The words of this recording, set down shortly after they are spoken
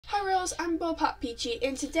Hi Rose, I'm Pop Peachy,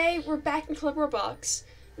 and today we're back in Club Roblox.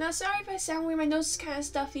 Now sorry if I sound weird, my nose is kind of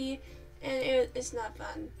stuffy, and it's not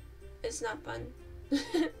fun. It's not fun.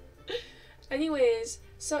 Anyways,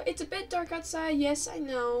 so it's a bit dark outside, yes I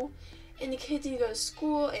know, and the kids need to go to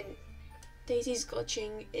school, and Daisy's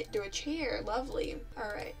glitching it through a chair, lovely.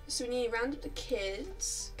 Alright, so we need to round up the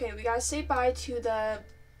kids. Okay, we gotta say bye to the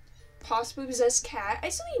possibly possessed cat. I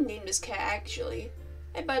still need to name this cat actually.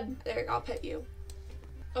 Hey bud, there, I'll pet you.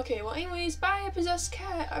 Okay, well anyways, bye possessed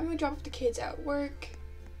cat. I'm gonna drop the kids at work.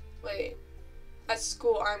 Wait, at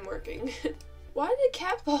school I'm working. Why did the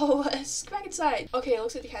cat follow us? Get back inside. Okay, it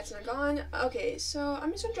looks like the cat's not gone. Okay, so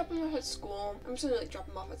I'm just gonna drop them off at school. I'm just gonna like drop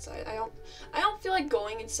them off outside. I don't feel like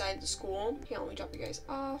going inside the school. Here, let me drop you guys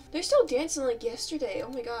off. They're still dancing like yesterday.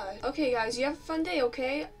 Oh my god. Okay guys, you have a fun day,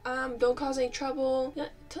 okay? Don't cause any trouble. Yeah,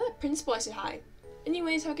 tell that principal I said hi.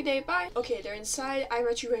 Anyways, have a good day, bye. Okay, they're inside. I'm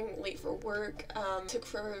actually running late for work. Took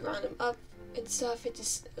forever to round them up and stuff. It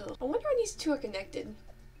just, ugh. I wonder how these two are connected.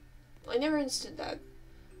 I never understood that.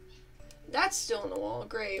 That's still on the wall,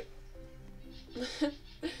 great.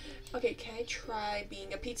 Okay, can I try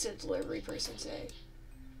being a pizza delivery person today?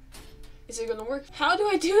 Is it gonna work? How do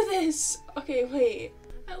I do this? Okay, wait.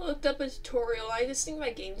 I looked up a tutorial. I just think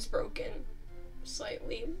my game's broken.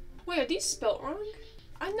 Slightly. Wait, are these spelled wrong?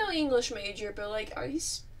 I'm no English major, but like, are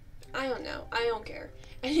these... I don't know. I don't care.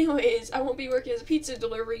 Anyways, I won't be working as a pizza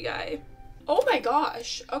delivery guy. Oh my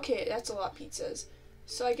gosh. Okay, that's a lot of pizzas.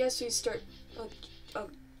 So I guess we start... Oh,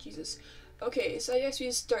 Jesus. Okay, so I guess we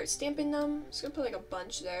just start stamping them. Just gonna put like a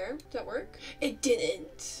bunch there. Does that work? It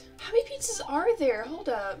didn't. How many pizzas are there? Hold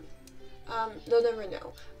up. They'll never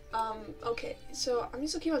know. Okay, so I'm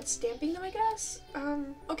just okay with stamping them, I guess.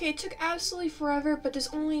 Okay, it took absolutely forever, but there's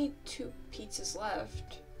only 2 pizzas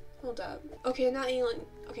left. Hold up. Okay, I'm not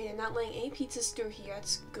laying any pizzas through here.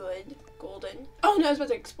 That's good. Golden. Oh no, it's about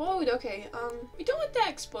to explode. Okay, we don't want that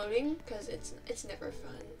exploding because it's never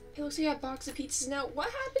fun. It looks like I got a box of pizzas now. What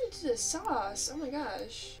happened to the sauce? Oh my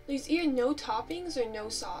gosh. There's either no toppings or no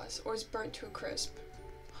sauce, or it's burnt to a crisp,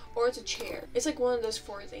 or it's a chair. It's like one of those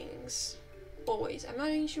 4 things. Always. I'm not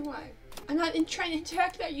even sure why. I'm not trying to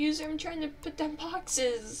interact with that user. I'm trying to put down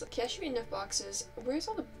boxes. Okay, I should be enough boxes. Where's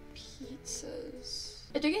all the pizzas?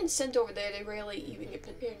 If they're getting sent over there, they rarely even get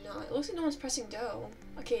put there. Not. It looks like no one's pressing dough.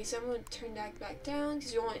 Okay, so I'm gonna turn that back down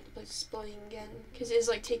because you don't want it to exploding again. Because it is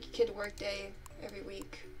like take your kid to work day every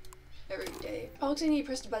week. Every day. Oh, looks like I need to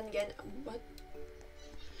press the button again. What?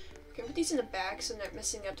 Okay, put these in the back so they're not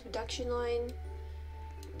messing up the production line.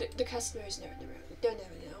 The customers they'll never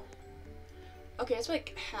know. Okay, it's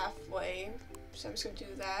like halfway, so I'm just gonna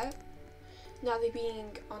do that. Now they're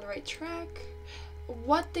being on the right track.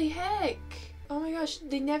 What the heck? Oh my gosh,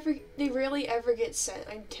 they rarely ever get sent,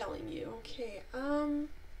 I'm telling you. Okay,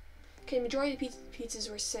 okay, the majority of the pizzas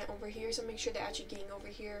were sent over here, so make sure they're actually getting over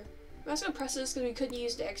here. I'm just gonna press this because we couldn't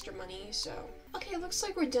use the extra money, so. Okay, it looks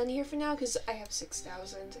like we're done here for now because I have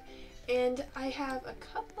 6,000. And I have a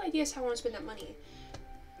couple ideas how I want to spend that money.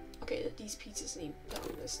 Okay, these pizzas need done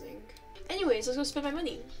listening. Anyways, let's go spend my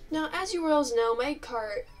money. Now, as you girls know, my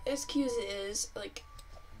cart, as cute as it is, like,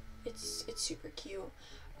 it's super cute.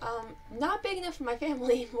 Not big enough for my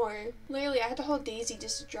family anymore. Literally, I had to hold Daisy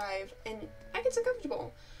just to drive, and I get so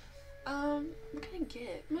comfortable. What can I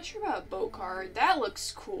get? I'm not sure about a boat car. That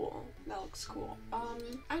looks cool. That looks cool.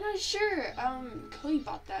 I'm not sure. Cody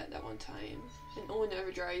bought that one time, and no one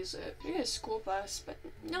ever drives it. Maybe a school bus, but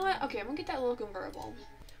you know what? Okay, I'm gonna get that little convertible.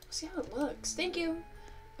 We'll see how it looks. Thank you.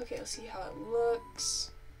 Okay, let's see how it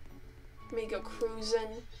looks. Let me go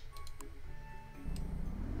cruising.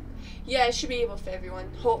 Yeah, it should be able to fit everyone,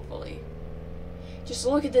 hopefully. Just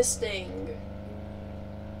look at this thing.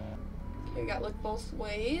 Okay, we gotta look both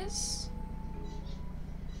ways.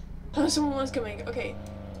 Oh, someone was coming. Okay.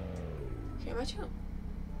 Okay, watch out.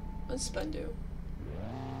 What's this button do?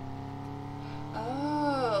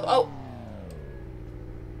 Oh. Oh!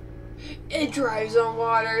 It drives on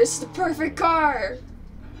water. It's the perfect car!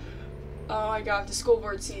 Oh my god, if the school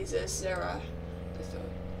board sees this, they're,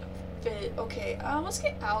 fit. Okay, let's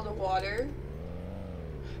get out of the water.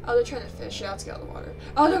 Oh, they're trying to fish. Yeah, let's get out of the water.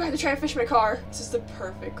 Oh, no, they're trying to fish my car. This is the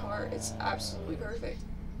perfect car. It's absolutely perfect.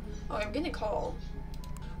 Oh, I'm getting a call.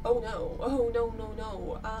 Oh, no. Oh, no, no,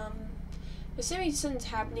 no. There's something's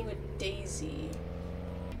happening with Daisy.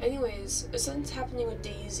 Anyways, something's happening with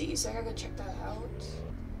Daisy, so I gotta go check that out.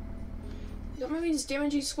 Don't mind me just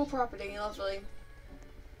damaging school property. Lovely.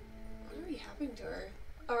 What really happened to her?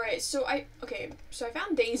 Alright, so I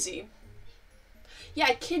found Daisy. Yeah,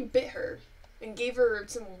 a kid bit her and gave her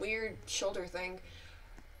some weird shoulder thing.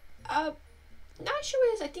 Not sure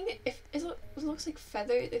what it is. I think it looks like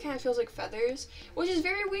feathers. It kind of feels like feathers, which is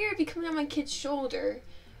very weird becoming on my kid's shoulder.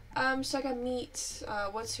 So I got to meet,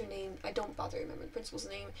 what's her name? I don't bother remember the principal's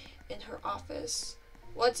name in her office.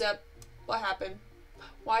 What's up? What happened?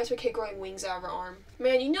 Why is my kid growing wings out of her arm?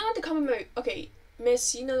 Man, you know not to call me by, okay,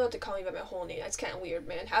 miss, you know not to call me by my whole name. That's kind of weird,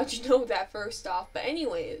 man. How'd you know that first off? But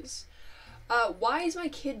anyways, why is my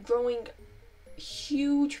kid growing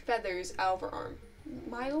huge feathers out of her arm?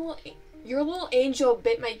 Your little angel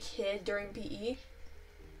bit my kid during PE.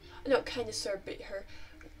 No, kind of sort of bit her.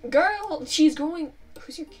 Girl, she's growing.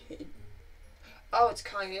 Who's your kid? Oh, it's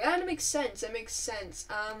Kanye. That makes sense. That makes sense.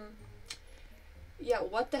 Yeah.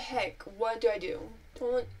 What the heck? What do I do?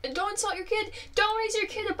 Don't insult your kid. Don't raise your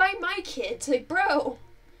kid to bite my kids. Like, bro.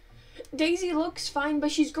 Daisy looks fine,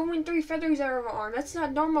 but she's growing 3 feathers out of her arm. That's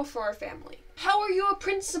not normal for our family. How are you a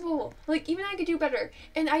principal? Like, even I could do better,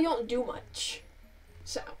 and I don't do much.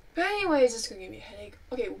 So, but anyways, it's gonna give me a headache.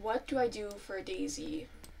 Okay, what do I do for Daisy?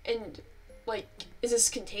 And like, is this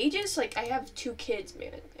contagious? Like, I have 2 kids,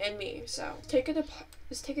 man, and me. So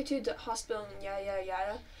just take her to the hospital and yada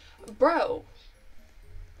yada. Bro,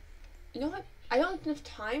 you know what? I don't have enough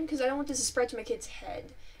time because I don't want this to spread to my kid's head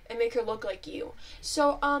and make her look like you.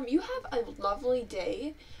 So you have a lovely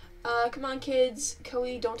day. Come on, kids.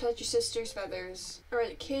 Cody, don't touch your sister's feathers. All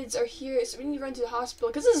right, kids are here, so we need to run to the hospital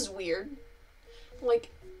because this is weird. Like,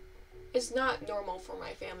 it's not normal for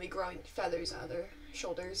my family growing feathers out of their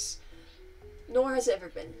shoulders. Nor has it ever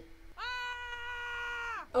been.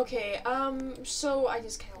 Okay, so I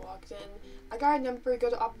just kind of walked in. I got a number, go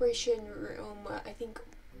to operation room, I think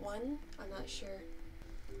 1? I'm not sure.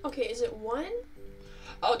 Okay, is it 1?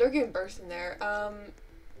 Oh, they're giving birth in there.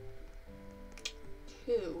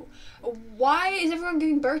 2. Why is everyone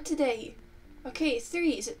giving birth today? Okay,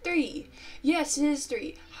 3. Is it 3? Yes, it is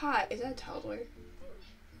 3. Hi, is that a toddler?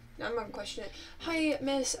 I'm not gonna question it. Hi,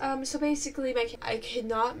 miss. So basically, I could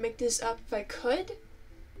not make this up if I could.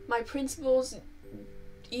 My principal's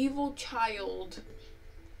evil child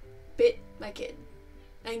bit my kid.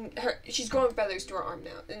 And she's growing feathers to her arm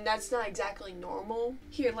now. And that's not exactly normal.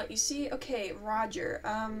 Here, let you see. Okay, Roger.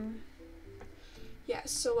 Yeah,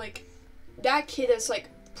 so like, that kid is like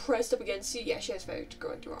pressed up against you. Yeah, she has feathers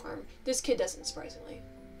growing through her arm. This kid doesn't, surprisingly.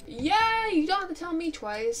 Yeah, you don't have to tell me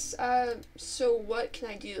twice. So what can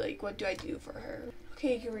I do? Like, what do I do for her?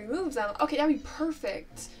 Okay, you can remove them. Okay, that'd be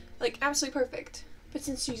perfect. Like, absolutely perfect. But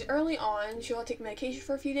since she's early on, she'll have to take medication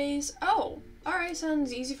for a few days. Oh, alright,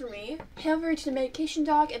 sounds easy for me. Head over to the medication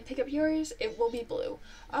dock and pick up yours. It will be blue.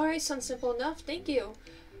 Alright, sounds simple enough. Thank you.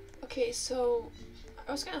 Okay, so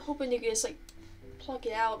I was kind of hoping you could just, like, pluck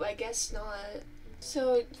it out, but I guess not.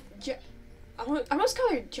 So, I almost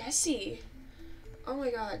call her Jessie. Oh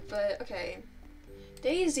my god, but okay.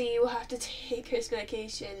 Daisy will have to take her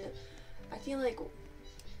medication, I feel like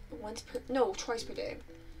twice per day.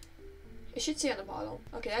 It should say on the bottle.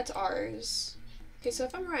 Okay, that's ours. Okay, so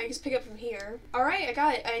if I'm right, I just pick up from here. Alright, I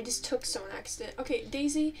got it. I just took some on accident. Okay,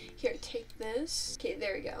 Daisy, here, take this. Okay,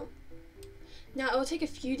 there we go. Now, it'll take a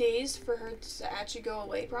few days for her to actually go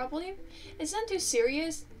away, probably. It's not too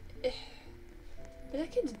serious. If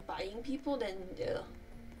that kid's biting people, then ugh.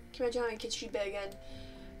 Can you imagine how my kid should be again?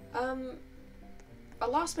 I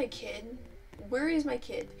lost my kid. Where is my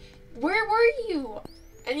kid? Where were you?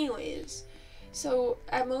 Anyways, so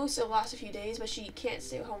at most it'll last a few days, but she can't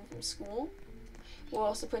stay home from school. Or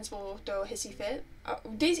else the principal will throw a hissy fit.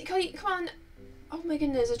 Daisy, Cody, come on. Oh my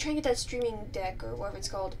goodness, I'm trying to get that streaming deck or whatever it's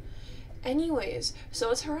called. Anyways, so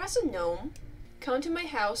let's harass a gnome. Come to my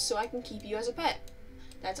house so I can keep you as a pet.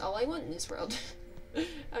 That's all I want in this world.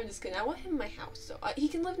 I'm just kidding. I want him in my house. So he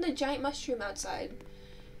can live in the giant mushroom outside.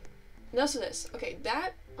 And also this. Okay,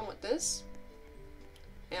 I want this.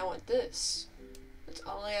 And I want this. That's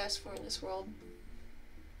all I ask for in this world.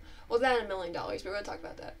 Well, that and $1 million, but we're gonna talk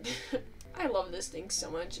about that. I love this thing so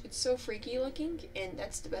much. It's so freaky looking, and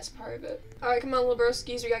that's the best part of it. Alright, come on, little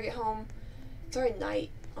broskies. We gotta get home. It's already night.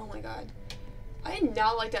 Oh my god. I did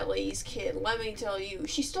not like that lady's kid, let me tell you.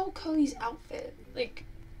 She stole Cody's outfit. Like,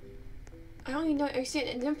 I don't even understand.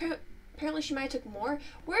 And then apparently she might have took more.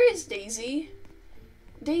 Where is Daisy?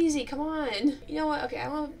 Daisy, come on. You know what? Okay, I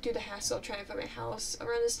won't do the hassle of trying to find my house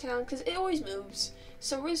around this town because it always moves.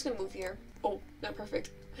 So we're just gonna move here. Oh, not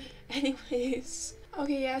perfect. Anyways.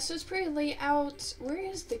 Okay, yeah, so it's pretty late out. Where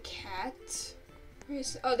is the cat?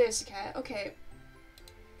 Oh, there's the cat. Okay.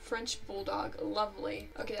 French bulldog. Lovely.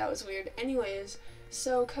 Okay, that was weird. Anyways,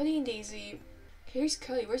 so Cody and Daisy. Here's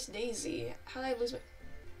Cody. Where's Daisy? How did I lose my...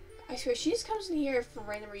 I swear, she just comes in here for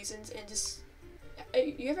random reasons and just...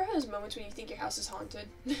 You ever have those moments when you think your house is haunted?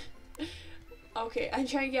 Okay, I'm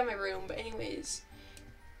trying to get out of my room, but anyways.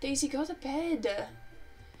 Daisy, go to bed.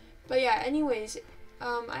 But yeah, anyways,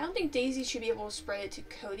 I don't think Daisy should be able to spread it to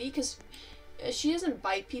Cody because she doesn't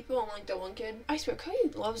bite people unlike the one kid. I swear, Cody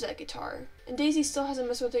loves that guitar. And Daisy still hasn't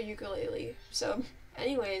messed with her ukulele. So,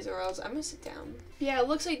 anyways, or else I'm gonna sit down. Yeah, it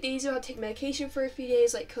looks like Daisy will have to take medication for a few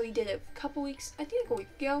days like Cody did a couple weeks, I think like a week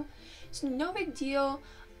ago. So no big deal.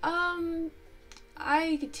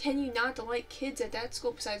 I continue not to like kids at that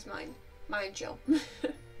school besides mine. Mine chill.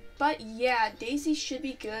 But yeah, Daisy should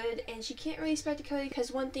be good, and she can't really spread to Cody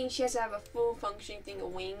because one thing, she has to have a full functioning thing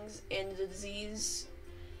of wings and the disease.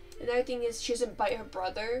 Another thing is she doesn't bite her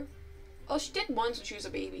brother. Oh, she did once when she was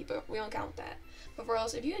a baby, but we don't count that. But for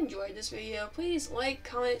else, if you enjoyed this video, please like,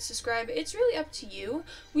 comment, subscribe. It's really up to you.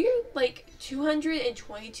 We're like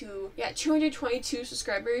 222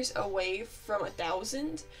 subscribers away from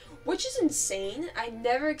 1,000, which is insane. I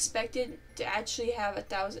never expected to actually have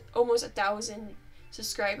almost 1,000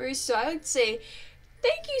 subscribers. So I would say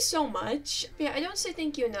thank you so much. Yeah, I don't say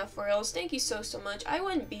thank you enough, or else thank you so much. I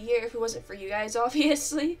wouldn't be here if it wasn't for you guys,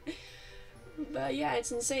 obviously. But yeah,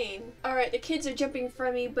 it's insane. Alright, the kids are jumping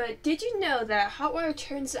from me, but did you know that hot water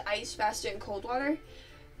turns to ice faster than cold water?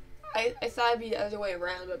 I thought it'd be the other way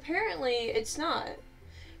around, but apparently it's not.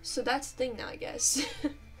 So that's the thing now, I guess.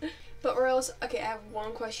 But or else, okay, I have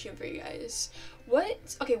one question for you guys.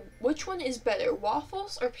 Which one is better,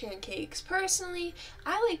 waffles or pancakes? Personally,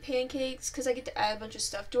 I like pancakes because I get to add a bunch of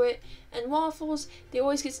stuff to it. And waffles, they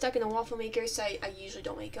always get stuck in the waffle maker, so I usually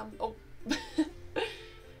don't make them. Oh.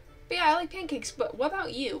 But yeah, I like pancakes, but what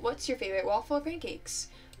about you? What's your favorite, waffle or pancakes?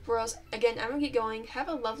 For else, again, I'm gonna get going. Have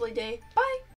a lovely day. Bye!